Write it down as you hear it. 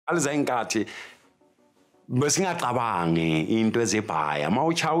Zenkathi besingacabangi into ezibhaya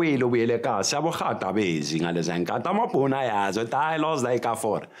mawuchawile ubuyele ekhaya siyabogada bezi ngalezi nkathi amabhuna ayazi ukuthi hayi lost like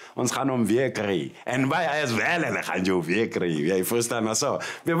for ons gaan hom weer kry en bayazi vele le gaan jy weer kry jy verstaan so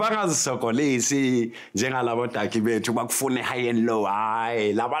bebangazisokolisi njengalabo daki bethu bakufune high and low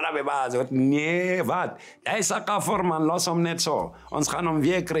hayi labana bebazi ukuthi nee wat ayisakafor man los hom net so ons gaan hom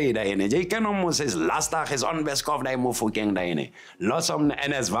weer kry daai jy ken hom mos is lastig is onbeskof daai mofokeng daai los hom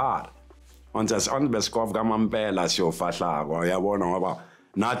en is waar ons as onbeskof gamampela siyofahlako yabona ngoba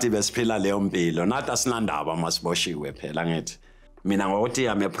nathi besiphila leyo mpilo nathi asinandaba masiboshiwe phela ngithi mina ngokuthi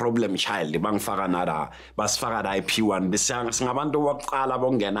am a problem child bangifaka nala basifaka la IP1 singabantu bokuqala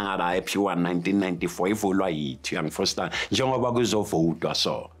bongena ngala IP1 1994 ivulwa yithi yangifosta njengoba kuzovotwa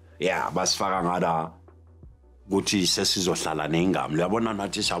so yeah basifaka ngala ukuthi sesizohlala nengami uyabona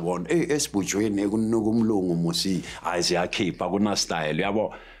nathi sabona esibujweni kunuka umlungu musi ayisiyakhipha kuna style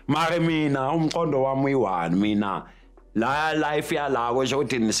yabo mara mina umqondo wami uyi1 mina la life yala kusho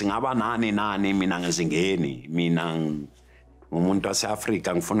ukuthi singaba nani mina ngizingeni mina umuntu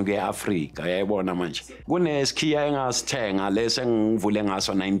waseAfrika ngifuna ukuya eAfrika yayibona manje kunesikhiya engasithenga lese ngivule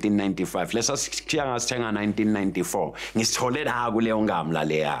ngaso 1995 lesa sikhiya ngasithenga 1994 ngisithole la kuleyo ngamla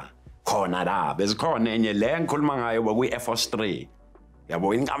leya khona la bezikhona enye le ngikhuluma ngayo bokuyi Force 3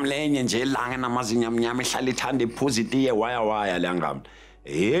 yabo ingamlenye nje elanga namazinyo amnyama ehlala ithanda iphuza itiye waya le ngam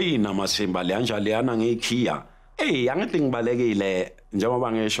hey namasimba le anjaliyana ngekhiya angithi ngibalekile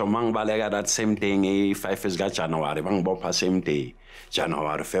njengoba ngisho mangibaleka that same thing i5 is kaJanuary bangibopha same day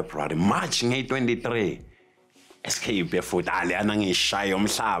January February March nge23 escape futhi aliyana ngishaya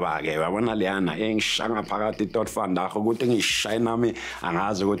umhlaba ke yabona liyana engishanga phakathi totfund akho ukuthi ngishaya nami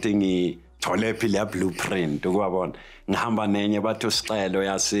angazi ukuthi ngithole phi le blueprint ukubona ngihamba nenye bathu sixelo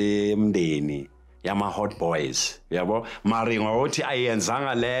yasemndeni yama hot boys yabo mari ngokuthi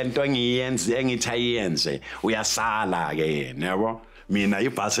ayenzanga lento engiyenze engithi ayenze uyasala ke yena yabo mina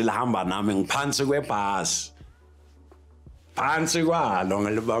ibhasi lihamba nami ngiphansi kwebhasi phansi kwalo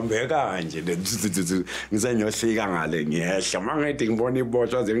ngilibambe kanje ngisenyohlika ngale ngiyehla mangithi ngibona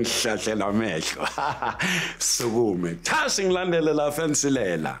iboshwa zengihlahlela amehlo sukume thasi ngilandele la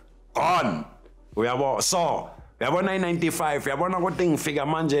fensilela on uyabo so uyabona i95 uyabona ukuthi ngifika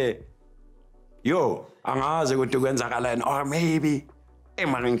manje yo angazi ukuthi kwenzakalani or maybe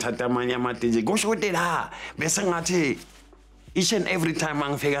manje ngithatha amanye amadiji kusho ukuthi la bese ngathi each and every time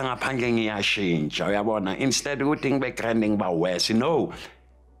angifika ngaphandle ngiyashintsha uyabona instead ukuthi ngibe grand ngiba worse no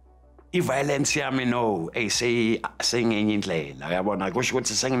i-violence yami no sengenye indlela uyabona kusho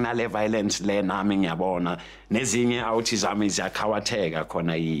ukuthi senginale violence le nami ngiyabona nezinye awuthi zami ziyakhawatheka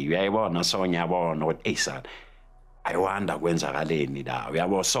khona yiyo uyayibona so ngiyabona ukuthi son ayiwanda kwenzakaleni la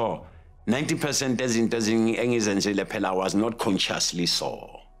uyabo so 90% ezinto engizenzile phela was not consciously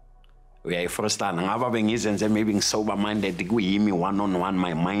so uyayifrustana ngaba bengizenze maybe ngisober minded kuyimi one on one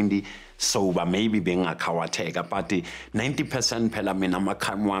my mind sober maybe bengakhawatheka but 90% phela mina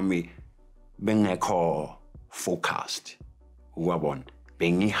amakhami wami bengekho focused uyabona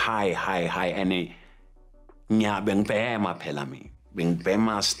bengi high and ngiyabe ngibhema phela mina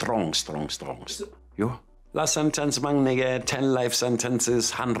bengibhema strong yo last sentence banginike 10 life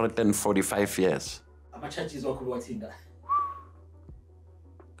sentences 145 years ama charges wakho wathinda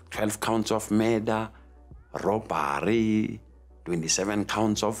 12 counts of murder, robbery, 27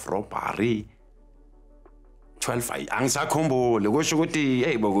 counts of robbery. 12 angisakhumbule kusho ukuthi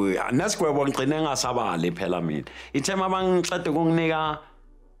hey boku nasigwebo ngicine ngasabali phela mina ithema bangiqede kunginika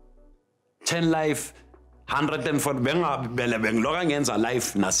 10 life 140 bengabele bengiloka ngenza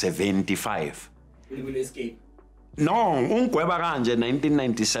life na 75 will escape no ungweba kanje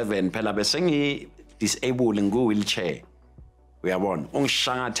 1997 phela bese ngi disable ngu wheelchair uyabona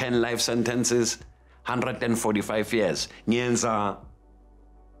ungishanga 10 life sentences 145 years ngiyenza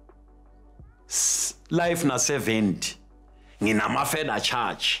life na 70 nginama further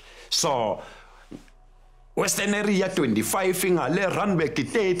charge so Western area 25 ingale Randburg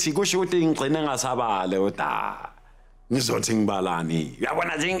 30 kusho ukuthi ngicine ngasabale uda ngizothi ngibalani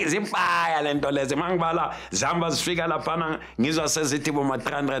uyabona zingizipaya lento lezi mangibala zihamba zifika lapha ngizwa sezithi bo ma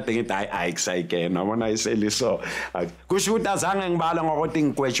 300 ngithi hayi kusayikena yabona iseliso kusho ukuthi azange ngibala ngokuthi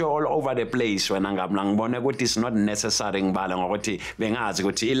ngigwetshe all over the place wena ngabula ngibone ukuthi it's not necessary ngibala ngokuthi bengazi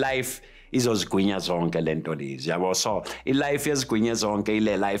ukuthi ilife izozigwinya zonke lento lezi yabo so ilife yezigwinya zonke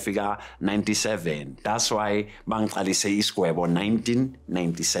ile life ka 97 that's why bangiqalise isigwebo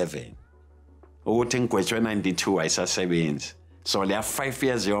 1997 ukuthi ngigwetshwe 92 ayisasebenzi so le 5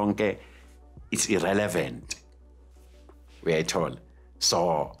 years yonke it's irrelevant uyayithola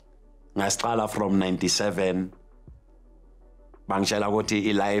so ngasiqala from 97 bangitshela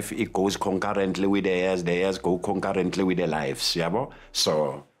ukuthi life it goes concurrently with the years go concurrently with the lives, yabo.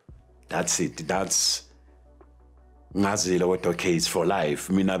 So that's it. That's ngazile ukuthi okay, it's for life.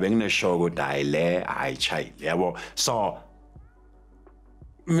 Mina bengineshow ukuthi hayi le ayichayile, yabo. So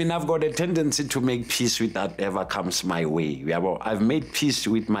I've got a tendency to make peace with whatever comes my way. Yabo. I've made peace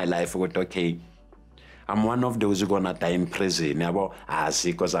with my life with okay. I'm one of those who gonna die in prison, yabo.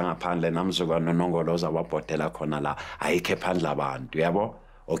 Asikho zangaphandle namzukwana nongoloza ababhotela khona la ayikho phandle abantu, yabo.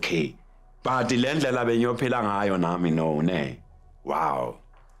 Okay. But le ndlela bengiyophila ngayo nami no ne. Wow.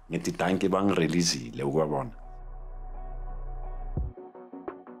 Ngithi thank you bangireleasile ukubona.